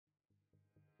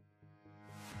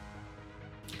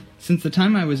Since the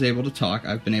time I was able to talk,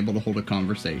 I've been able to hold a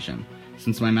conversation.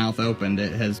 Since my mouth opened,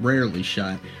 it has rarely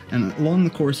shut, and along the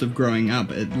course of growing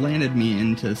up, it landed me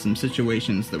into some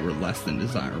situations that were less than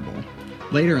desirable.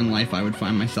 Later in life, I would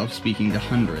find myself speaking to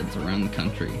hundreds around the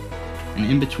country. And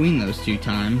in between those two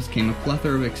times came a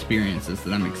plethora of experiences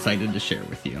that I'm excited to share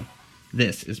with you.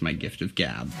 This is my gift of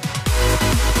gab.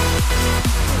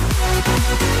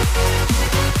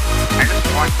 I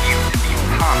just want you to be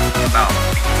pumped about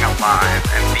being alive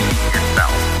and being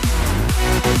yourself.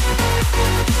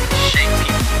 Shake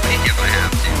people's opinion if I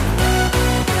have to.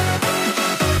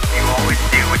 You always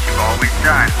do what you've always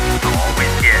done. You'll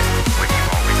always get what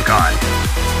you've always got.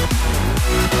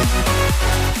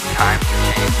 Time to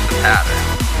change the pattern.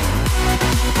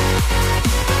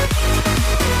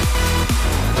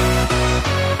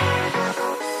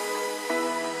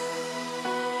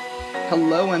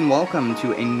 Hello and welcome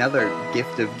to another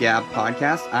Gift of Gab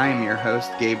podcast. I am your host,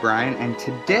 Gabe Bryan, and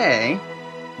today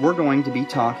we're going to be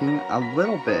talking a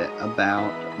little bit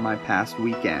about my past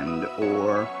weekend,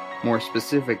 or more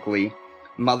specifically,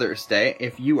 Mother's Day.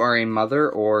 If you are a mother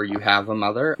or you have a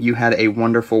mother, you had a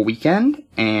wonderful weekend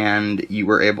and you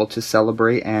were able to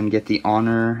celebrate and get the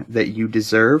honor that you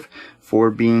deserve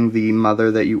for being the mother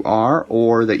that you are,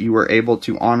 or that you were able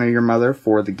to honor your mother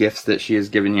for the gifts that she has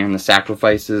given you and the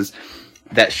sacrifices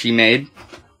that she made.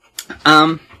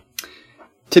 To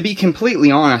be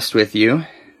completely honest with you,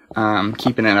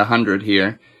 keeping it 100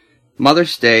 here,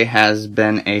 Mother's Day has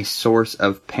been a source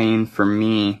of pain for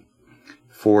me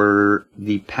for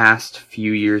the past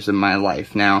few years of my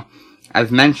life. Now,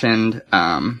 I've mentioned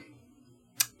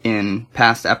in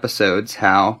past episodes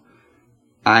how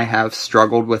I have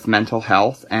struggled with mental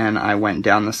health, and I went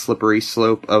down the slippery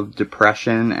slope of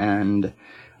depression, and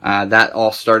that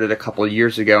all started a couple of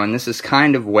years ago, and this is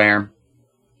kind of where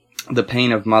the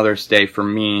pain of Mother's Day for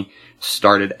me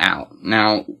started out.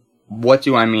 Now, what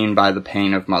do I mean by the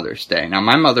pain of Mother's Day? Now,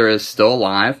 my mother is still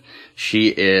alive. She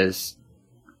is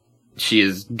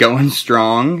going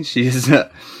strong. She's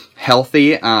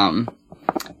healthy.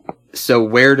 So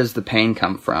where does the pain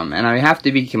come from? And I have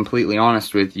to be completely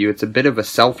honest with you. It's a bit of a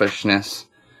selfishness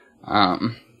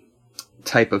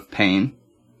type of pain.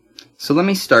 So let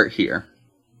me start here.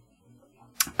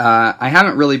 I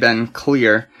haven't really been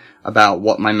clear about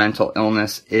what my mental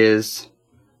illness is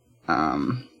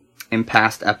in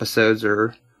past episodes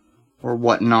or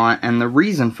whatnot, and the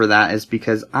reason for that is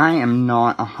because I am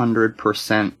not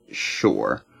 100%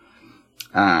 sure.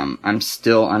 I'm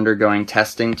still undergoing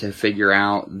testing to figure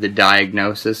out the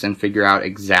diagnosis and figure out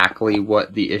exactly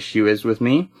what the issue is with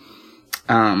me.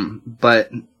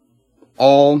 But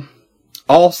all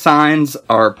signs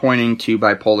are pointing to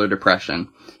bipolar depression,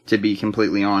 to be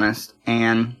completely honest.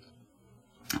 And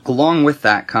along with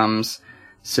that comes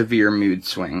severe mood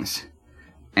swings.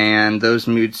 And those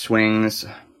mood swings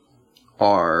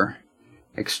are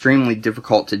extremely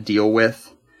difficult to deal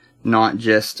with, not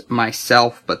just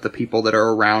myself, but the people that are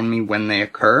around me when they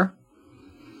occur.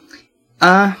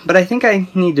 But I think I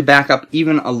need to back up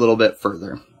even a little bit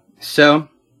further. So,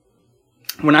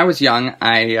 when I was young,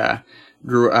 I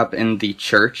grew up in the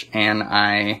church, and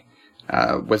I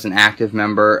was an active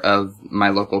member of my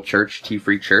local church,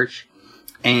 T-Free Church,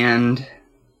 and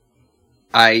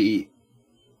I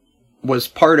was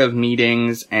part of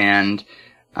meetings, and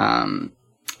a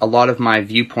lot of my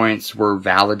viewpoints were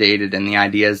validated in the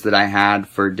ideas that I had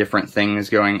for different things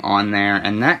going on there,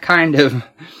 and that kind of,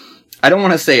 I don't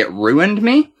want to say it ruined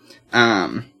me,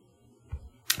 but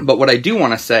what I do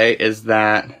want to say is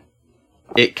that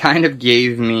it kind of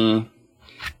gave me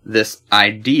this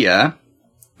idea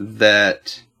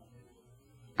that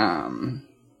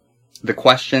the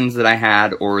questions that I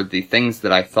had, or the things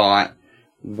that I thought,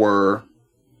 were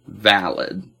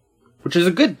valid, which is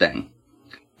a good thing.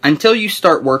 Until you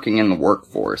start working in the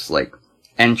workforce, like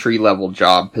entry-level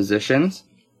job positions,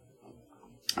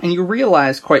 and you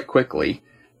realize quite quickly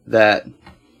that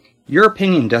your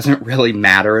opinion doesn't really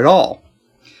matter at all.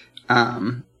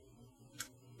 And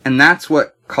that's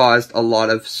what caused a lot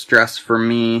of stress for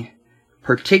me,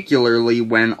 particularly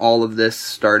when all of this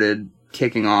started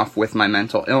kicking off with my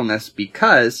mental illness,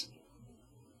 because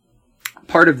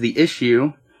part of the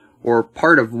issue, or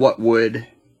part of what would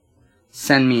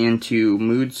send me into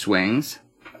mood swings,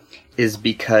 is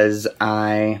because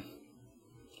I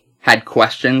had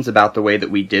questions about the way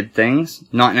that we did things,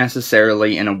 not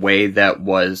necessarily in a way that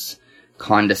was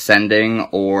condescending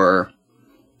or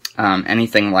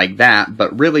anything like that,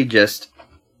 but really just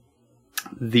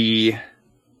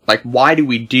why do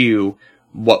we do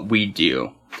what we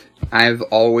do? I've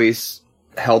always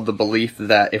held the belief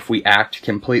that if we act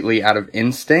completely out of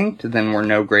instinct, then we're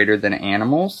no greater than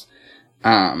animals.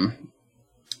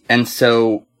 And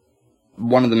so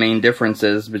one of the main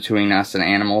differences between us and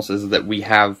animals is that we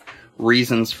have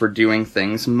reasons for doing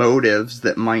things, motives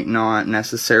that might not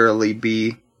necessarily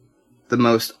be the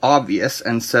most obvious.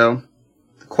 And so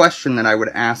the question that I would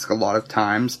ask a lot of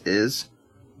times is,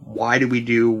 why do we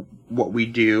do what we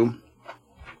do?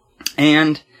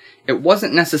 And it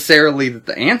wasn't necessarily that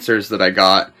the answers that I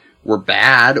got were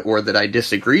bad or that I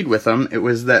disagreed with them. It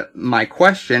was that my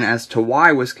question as to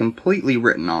why was completely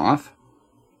written off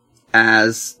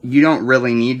as, you don't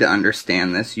really need to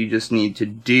understand this, you just need to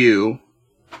do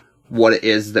what it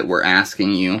is that we're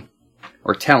asking you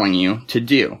or telling you to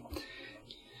do.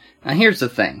 Now here's the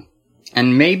thing,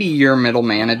 and maybe you're middle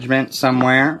management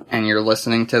somewhere and you're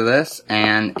listening to this,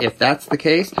 and if that's the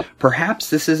case, perhaps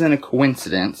this isn't a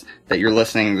coincidence that you're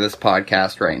listening to this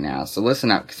podcast right now. So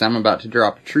listen up, because I'm about to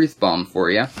drop a truth bomb for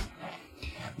you.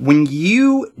 When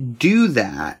you do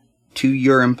that to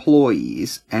your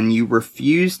employees and you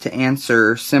refuse to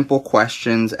answer simple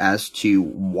questions as to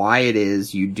why it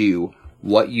is you do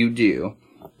what you do,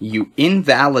 you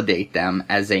invalidate them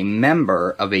as a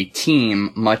member of a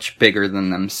team much bigger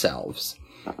than themselves.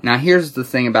 Now here's the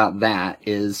thing about that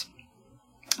is,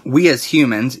 we as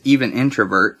humans, even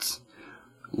introverts,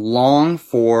 long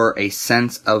for a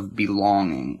sense of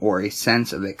belonging or a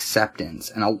sense of acceptance.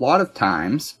 And a lot of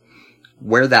times,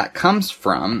 where that comes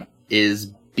from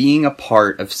is being a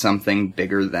part of something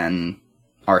bigger than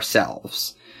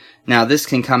ourselves. Now this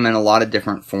can come in a lot of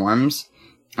different forms.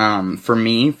 For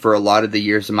me, for a lot of the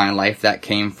years of my life, that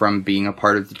came from being a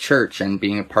part of the church and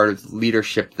being a part of the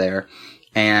leadership there,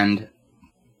 and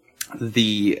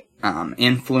the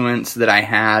influence that I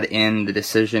had in the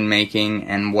decision making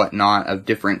and whatnot of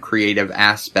different creative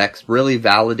aspects really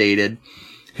validated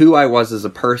who I was as a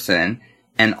person,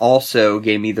 and also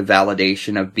gave me the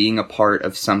validation of being a part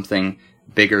of something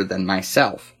bigger than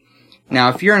myself. Now,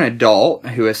 if you're an adult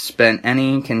who has spent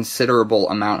any considerable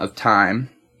amount of time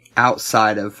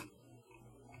outside of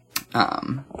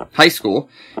high school,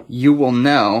 you will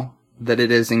know that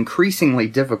it is increasingly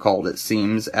difficult, it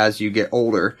seems, as you get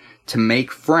older, to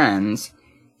make friends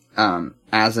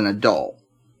as an adult.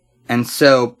 And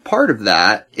so part of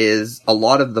that is a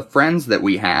lot of the friends that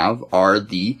we have are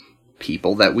the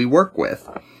people that we work with.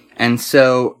 And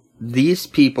so these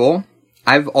people,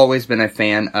 I've always been a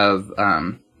fan of,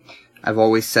 I've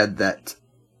always said that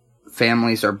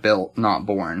families are built, not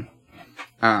born.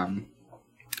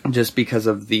 Just because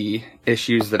of the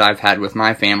issues that I've had with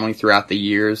my family throughout the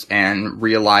years, and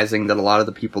realizing that a lot of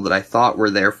the people that I thought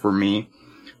were there for me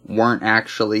weren't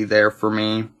actually there for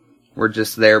me, were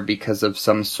just there because of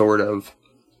some sort of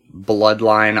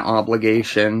bloodline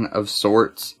obligation of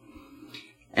sorts.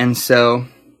 And so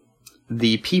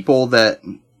the people that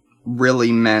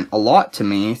really meant a lot to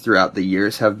me throughout the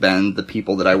years have been the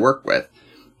people that I worked with.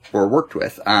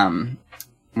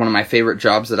 One of my favorite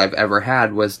jobs that I've ever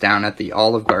had was down at the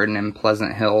Olive Garden in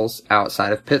Pleasant Hills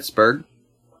outside of Pittsburgh.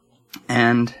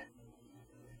 And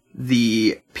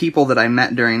the people that I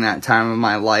met during that time of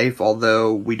my life,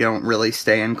 although we don't really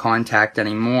stay in contact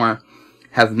anymore,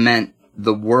 have meant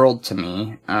the world to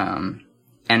me, and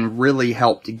really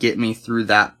helped get me through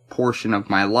that portion of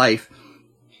my life,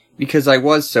 because I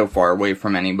was so far away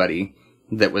from anybody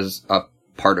that was a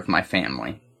part of my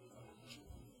family.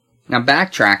 Now,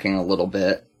 backtracking a little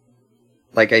bit,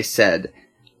 like I said,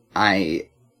 I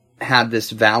had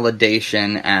this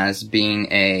validation as being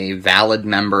a valid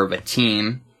member of a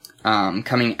team,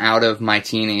 coming out of my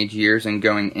teenage years and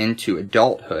going into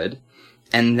adulthood.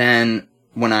 And then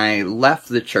when I left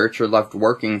the church, or left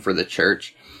working for the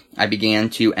church, I began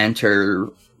to enter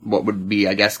what would be,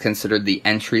 I guess, considered the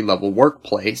entry-level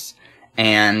workplace.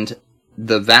 And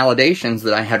the validations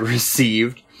that I had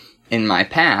received in my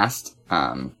past,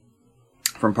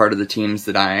 from part of the teams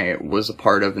that I was a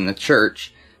part of in the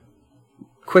church,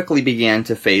 quickly began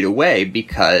to fade away,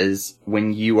 because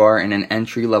when you are in an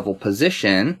entry-level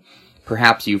position,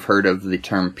 perhaps you've heard of the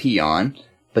term peon,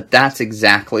 but that's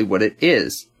exactly what it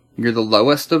is. You're the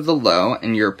lowest of the low,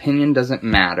 and your opinion doesn't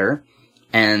matter,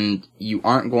 and you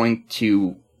aren't going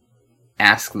to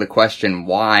ask the question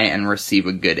why and receive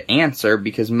a good answer,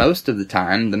 because most of the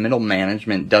time the middle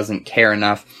management doesn't care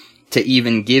enough to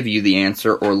even give you the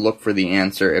answer or look for the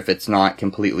answer if it's not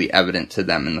completely evident to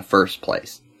them in the first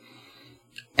place.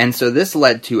 And so this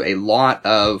led to a lot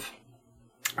of,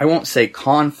 I won't say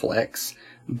conflicts,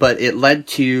 but it led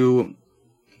to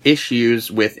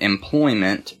issues with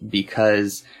employment,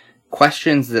 because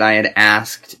questions that I had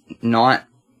asked, not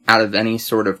out of any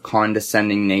sort of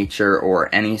condescending nature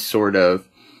or any sort of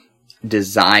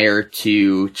desire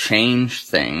to change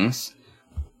things,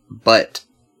 but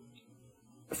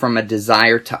from a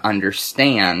desire to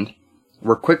understand,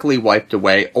 were quickly wiped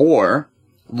away or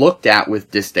looked at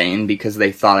with disdain because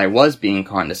they thought I was being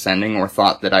condescending or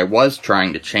thought that I was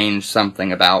trying to change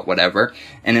something about whatever.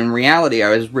 And in reality,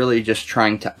 I was really just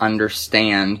trying to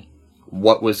understand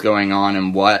what was going on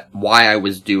and why I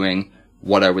was doing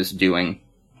what I was doing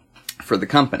for the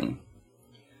company.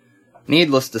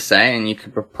 Needless to say, and you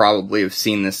could probably have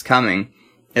seen this coming,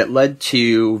 it led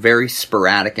to very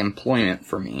sporadic employment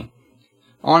for me.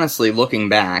 Honestly, looking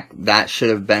back, that should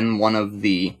have been one of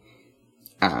the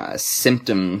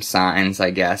symptom signs,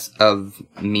 I guess, of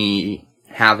me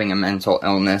having a mental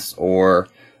illness or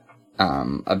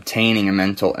obtaining a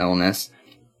mental illness.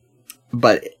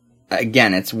 But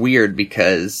again, it's weird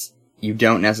because you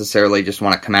don't necessarily just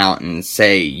want to come out and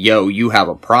say, yo, you have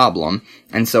a problem.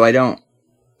 And so I don't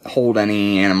hold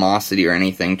any animosity or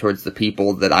anything towards the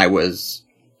people that I was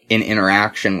in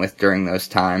interaction with during those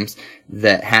times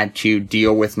that had to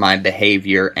deal with my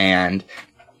behavior and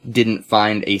didn't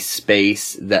find a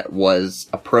space that was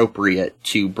appropriate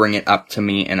to bring it up to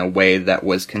me in a way that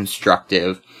was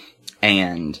constructive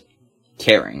and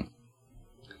caring.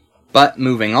 But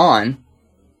moving on,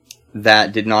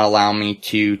 that did not allow me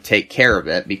to take care of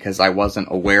it because I wasn't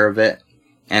aware of it.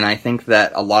 And I think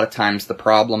that a lot of times the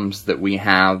problems that we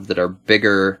have that are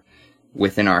bigger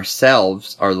within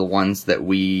ourselves are the ones that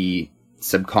we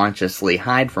subconsciously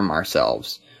hide from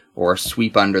ourselves or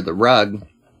sweep under the rug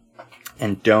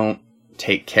and don't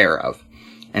take care of.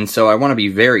 And so I want to be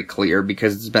very clear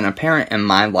because it's been apparent in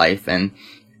my life, and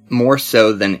more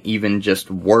so than even just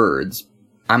words.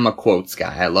 I'm a quotes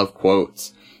guy. I love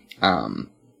quotes.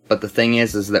 But the thing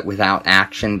is that without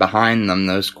action behind them,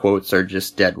 those quotes are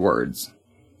just dead words.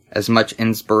 As much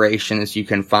inspiration as you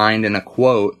can find in a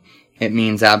quote, it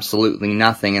means absolutely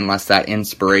nothing unless that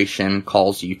inspiration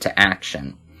calls you to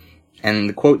action. And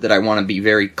the quote that I want to be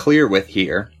very clear with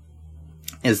here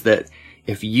is that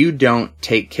if you don't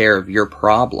take care of your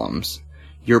problems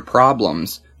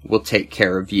will take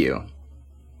care of you.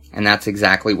 And that's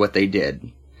exactly what they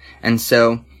did. And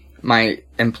so my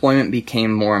employment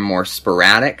became more and more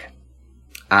sporadic.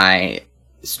 I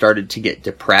started to get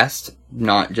depressed,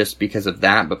 not just because of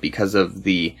that, but because of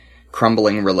the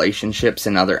crumbling relationships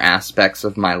and other aspects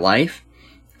of my life.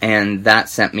 And that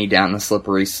sent me down the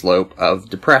slippery slope of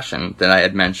depression that I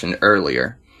had mentioned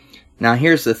earlier. Now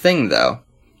here's the thing though,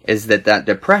 is that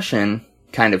depression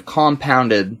kind of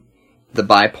compounded the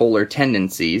bipolar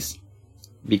tendencies,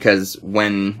 because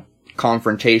when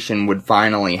confrontation would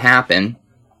finally happen,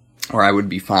 or I would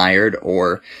be fired,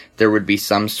 or there would be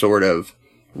some sort of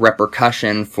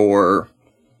repercussion for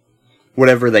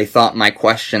whatever they thought my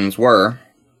questions were,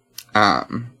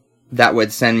 that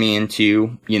would send me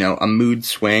into, a mood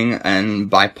swing and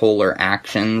bipolar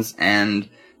actions. And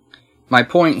my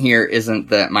point here isn't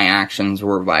that my actions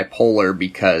were bipolar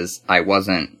because I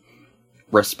wasn't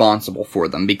responsible for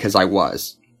them, because I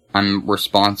was. I'm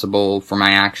responsible for my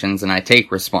actions and I take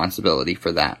responsibility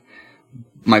for that.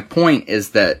 My point is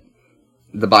that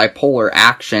the bipolar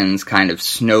actions kind of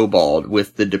snowballed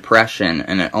with the depression,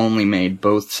 and it only made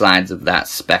both sides of that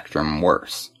spectrum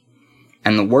worse.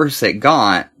 And the worse it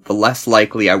got, the less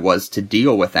likely I was to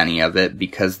deal with any of it,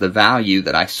 because the value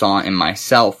that I saw in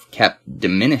myself kept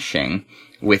diminishing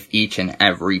with each and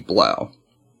every blow.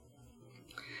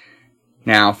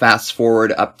 Now, fast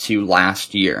forward up to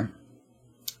last year.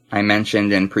 I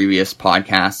mentioned in previous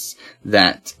podcasts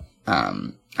that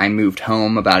I moved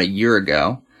home about a year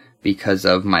ago because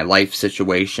of my life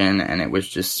situation, and it was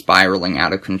just spiraling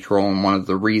out of control. And one of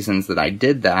the reasons that I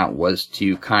did that was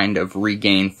to kind of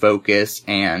regain focus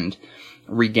and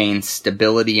regain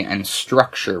stability and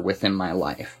structure within my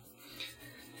life.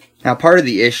 Now, part of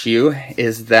the issue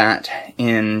is that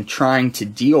in trying to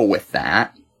deal with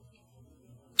that,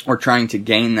 or trying to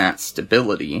gain that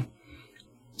stability,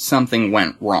 something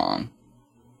went wrong.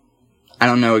 I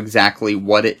don't know exactly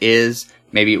what it is.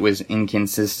 Maybe it was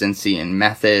inconsistency in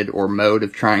method or mode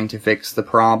of trying to fix the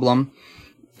problem.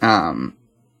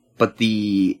 But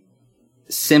the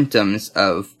symptoms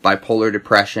of bipolar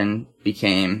depression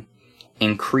became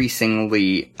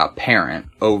increasingly apparent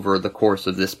over the course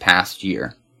of this past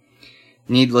year.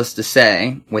 Needless to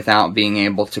say, without being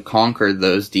able to conquer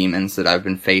those demons that I've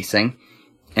been facing,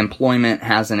 employment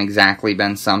hasn't exactly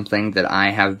been something that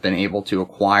I have been able to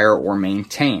acquire or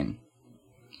maintain.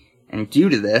 And due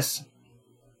to this,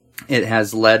 it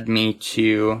has led me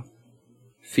to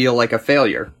feel like a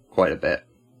failure quite a bit.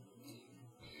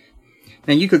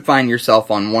 Now, you could find yourself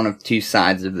on one of two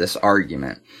sides of this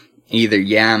argument. Either,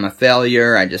 yeah, I'm a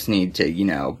failure, I just need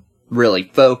to, really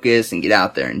focus and get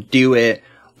out there and do it.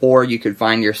 Or you could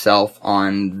find yourself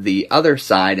on the other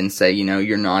side and say,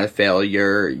 you're not a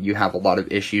failure, you have a lot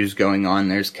of issues going on,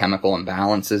 there's chemical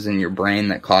imbalances in your brain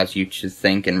that cause you to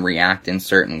think and react in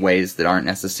certain ways that aren't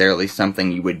necessarily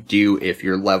something you would do if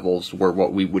your levels were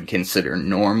what we would consider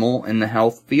normal in the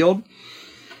health field.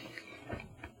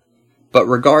 But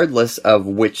regardless of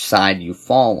which side you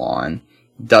fall on,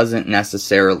 doesn't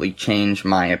necessarily change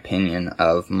my opinion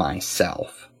of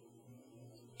myself.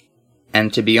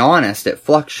 And to be honest, it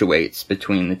fluctuates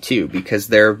between the two, because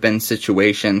there have been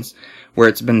situations where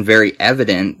it's been very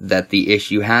evident that the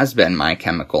issue has been my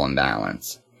chemical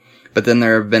imbalance. But then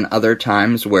there have been other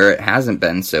times where it hasn't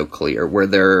been so clear, where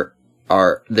there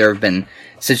have been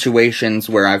situations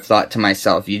where I've thought to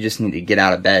myself, you just need to get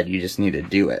out of bed, you just need to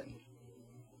do it.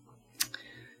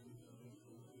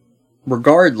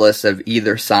 Regardless of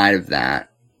either side of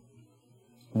that,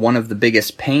 one of the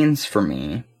biggest pains for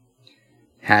me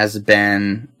has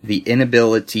been the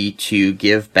inability to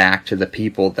give back to the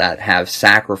people that have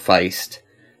sacrificed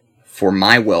for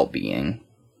my well-being,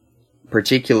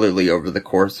 particularly over the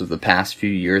course of the past few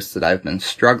years that I've been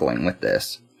struggling with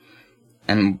this.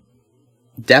 And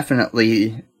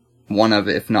definitely one of,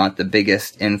 if not the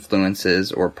biggest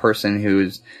influences or person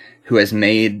who has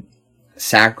made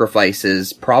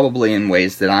sacrifices, probably in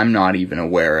ways that I'm not even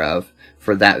aware of,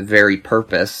 for that very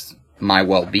purpose, my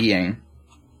well-being,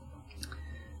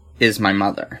 is my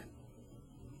mother.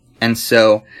 And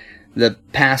so the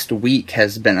past week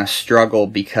has been a struggle,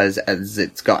 because as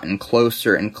it's gotten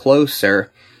closer and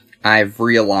closer, I've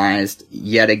realized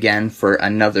yet again for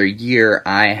another year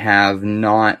I have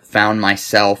not found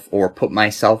myself or put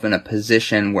myself in a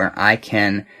position where I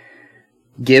can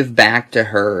give back to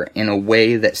her in a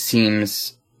way that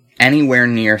seems anywhere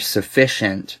near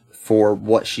sufficient for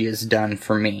what she has done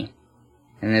for me.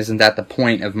 And isn't that the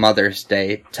point of Mother's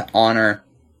Day? To honor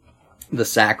the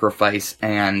sacrifice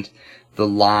and the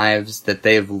lives that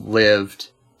they've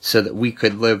lived so that we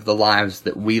could live the lives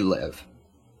that we live.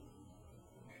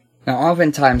 Now,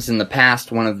 oftentimes in the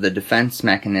past, one of the defense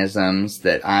mechanisms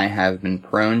that I have been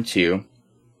prone to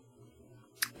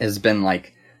has been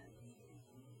like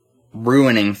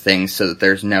ruining things so that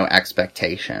there's no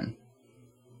expectation,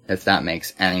 if that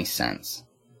makes any sense.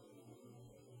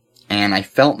 And I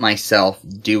felt myself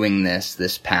doing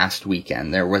this past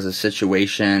weekend. There was a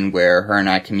situation where her and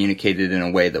I communicated in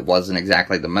a way that wasn't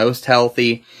exactly the most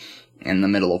healthy. In the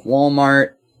middle of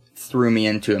Walmart, threw me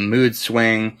into a mood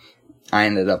swing. I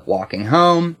ended up walking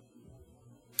home.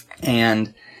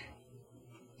 And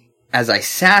as I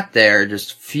sat there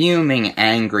just fuming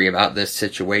angry about this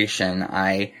situation,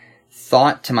 I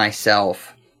thought to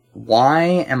myself, why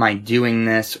am I doing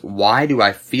this? Why do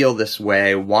I feel this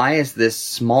way? Why is this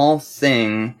small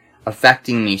thing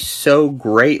affecting me so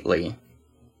greatly?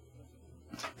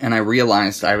 And I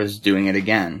realized I was doing it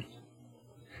again.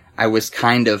 I was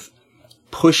kind of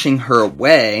pushing her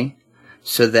away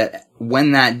so that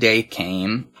when that day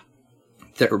came,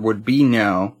 there would be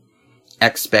no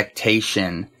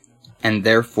expectation and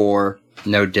therefore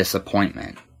no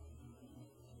disappointment.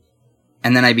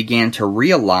 And then I began to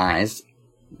realize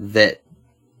that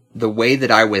the way that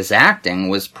I was acting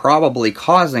was probably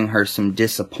causing her some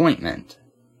disappointment.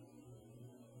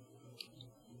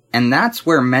 And that's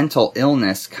where mental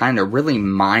illness kind of really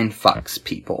mindfucks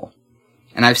people.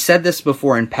 And I've said this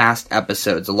before in past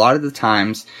episodes. A lot of the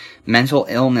times, mental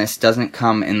illness doesn't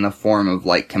come in the form of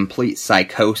like complete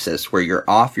psychosis where you're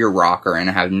off your rocker and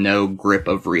have no grip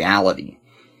of reality.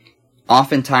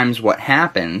 Oftentimes what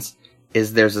happens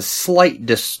is there's a slight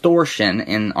distortion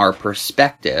in our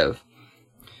perspective,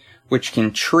 which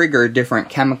can trigger different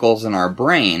chemicals in our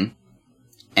brain,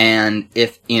 and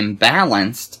if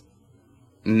imbalanced,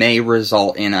 may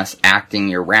result in us acting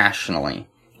irrationally,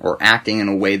 or acting in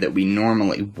a way that we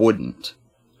normally wouldn't.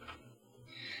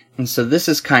 And so this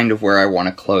is kind of where I want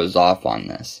to close off on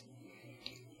this.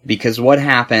 Because what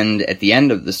happened at the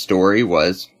end of the story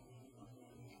was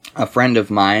a friend of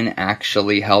mine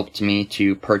actually helped me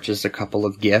to purchase a couple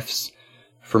of gifts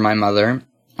for my mother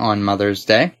on Mother's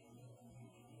Day.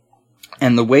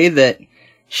 And the way that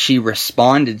she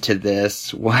responded to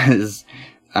this was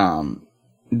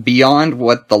beyond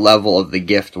what the level of the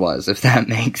gift was, if that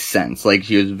makes sense. Like,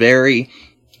 she was very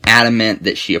adamant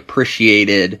that she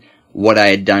appreciated what I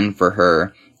had done for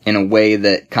her in a way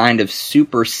that kind of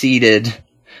superseded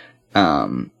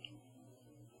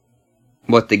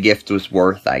what the gift was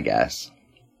worth, I guess.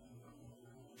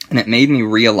 And it made me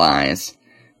realize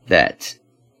that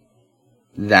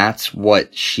that's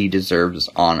what she deserves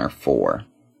honor for.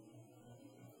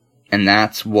 And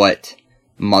that's what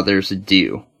mothers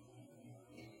do,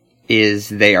 is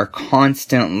they are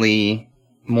constantly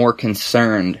more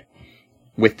concerned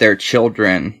with their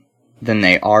children than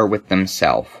they are with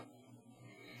themselves.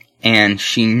 And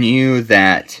she knew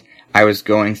that I was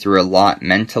going through a lot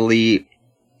mentally.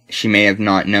 She may have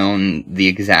not known the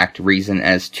exact reason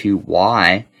as to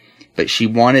why, but she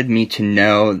wanted me to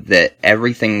know that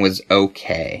everything was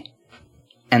okay.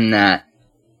 And that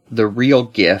the real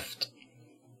gift,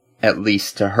 at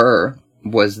least to her,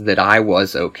 was that I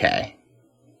was okay.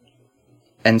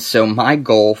 And so my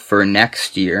goal for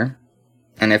next year,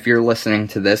 and if you're listening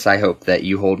to this, I hope that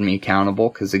you hold me accountable,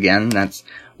 because again, that's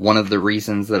one of the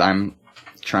reasons that I'm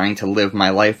trying to live my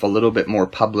life a little bit more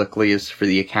publicly, is for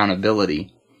the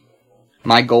accountability.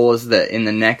 My goal is that in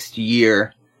the next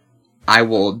year, I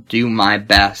will do my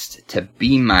best to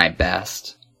be my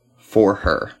best for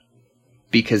her,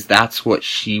 because that's what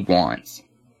she wants.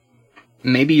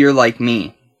 Maybe you're like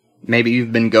me. Maybe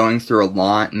you've been going through a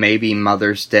lot. Maybe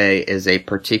Mother's Day is a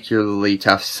particularly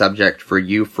tough subject for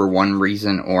you for one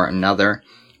reason or another.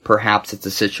 Perhaps it's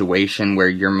a situation where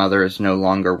your mother is no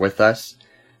longer with us.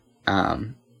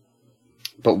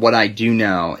 But what I do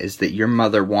know is that your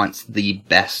mother wants the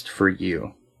best for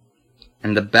you.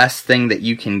 And the best thing that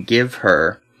you can give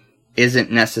her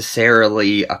isn't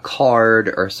necessarily a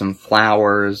card or some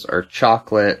flowers or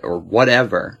chocolate or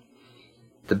whatever.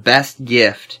 The best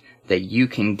gift that you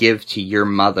can give to your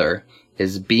mother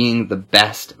is being the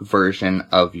best version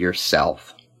of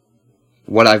yourself.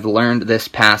 What I've learned this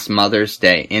past Mother's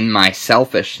Day in my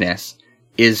selfishness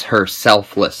is her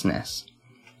selflessness.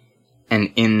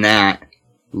 And in that,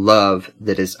 love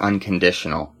that is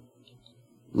unconditional.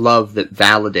 Love that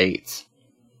validates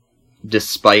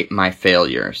despite my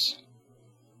failures.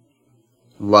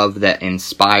 Love that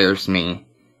inspires me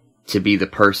to be the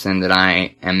person that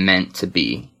I am meant to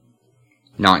be.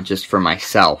 Not just for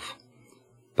myself,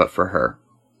 but for her.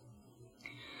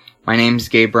 My name's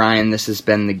Gabe Ryan. This has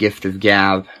been The Gift of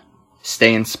Gab.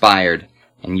 Stay inspired,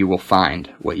 and you will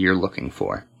find what you're looking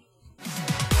for.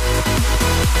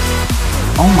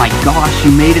 Oh my gosh,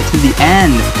 you made it to the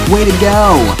end! Way to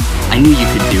go! I knew you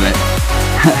could do it.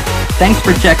 Thanks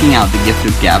for checking out The Gift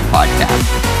of Gab podcast.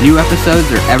 New episodes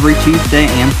are every Tuesday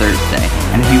and Thursday.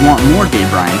 And if you want more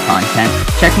Gabe Ryan content,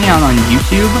 check me out on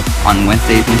YouTube on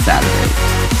Wednesdays and Saturdays.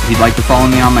 If you'd like to follow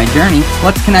me on my journey,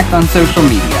 let's connect on social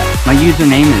media. My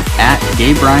username is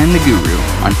 @GabeRyanTheGuru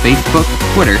on Facebook,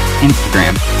 Twitter,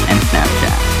 Instagram, and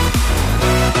Snapchat.